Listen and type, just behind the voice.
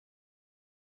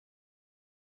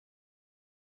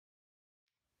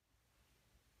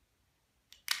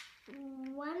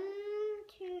1,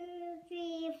 2,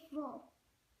 3, 4.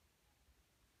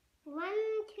 1,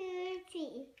 2,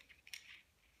 3.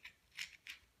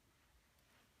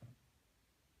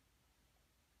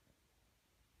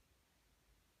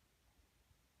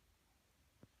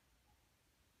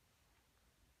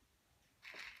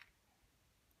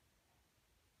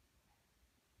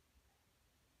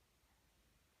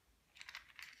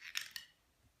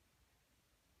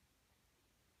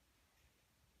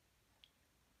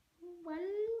 1,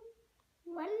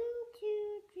 1,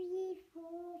 2, 3, 4,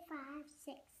 5,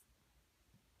 6.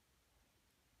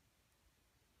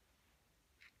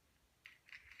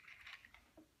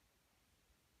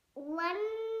 1,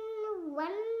 1,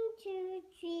 2,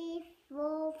 3,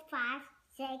 4, 5,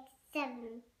 6,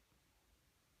 7.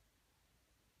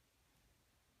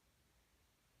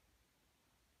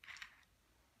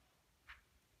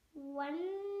 1,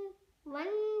 1,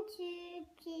 2,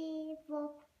 3,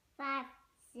 4, 5,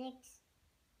 6,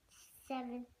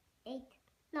 7, 8,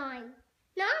 9.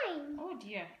 9! Oh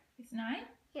dear, it's 9?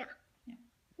 Yeah. Yeah.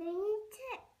 Let me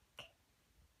check.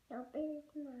 Nope,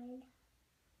 it's 9.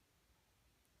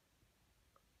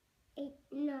 8,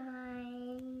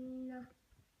 9,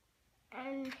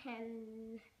 and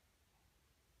 10.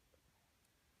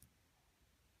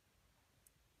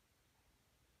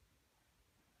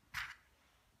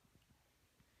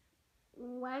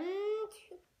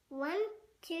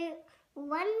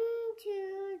 1,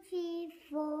 2, 3,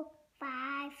 4,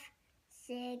 5,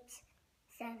 6,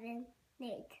 7,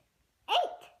 8. 8!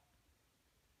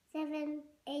 7,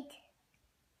 8.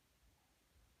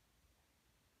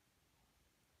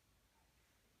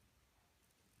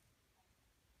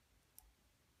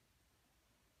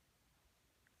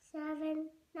 7,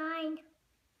 9.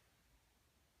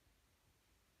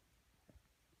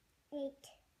 8,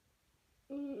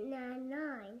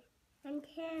 9, and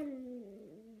 10.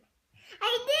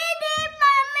 I did it,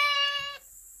 Mommy!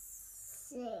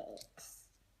 6.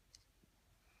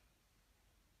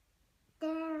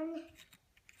 Then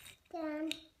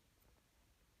 10.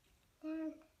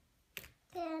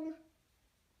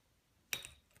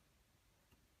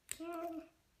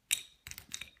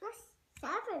 That's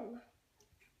 7.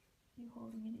 You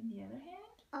holding it in the other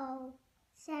hand? Oh,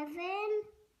 7,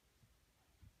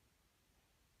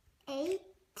 8,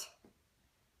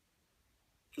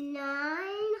 9,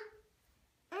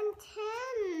 and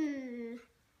 10.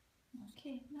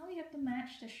 Okay, now we have to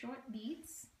match the short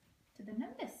beads to the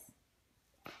numbers.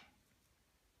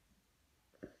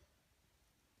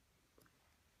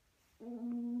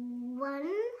 1,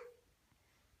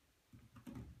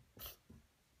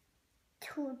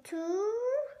 2, 2,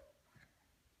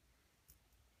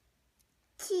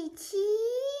 3,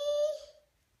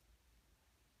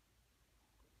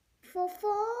 4,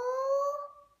 4,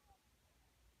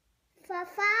 5,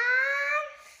 5,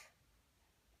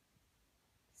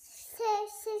 6,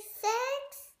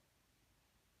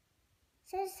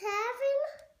 7,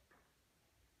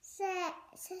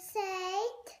 6,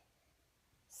 8,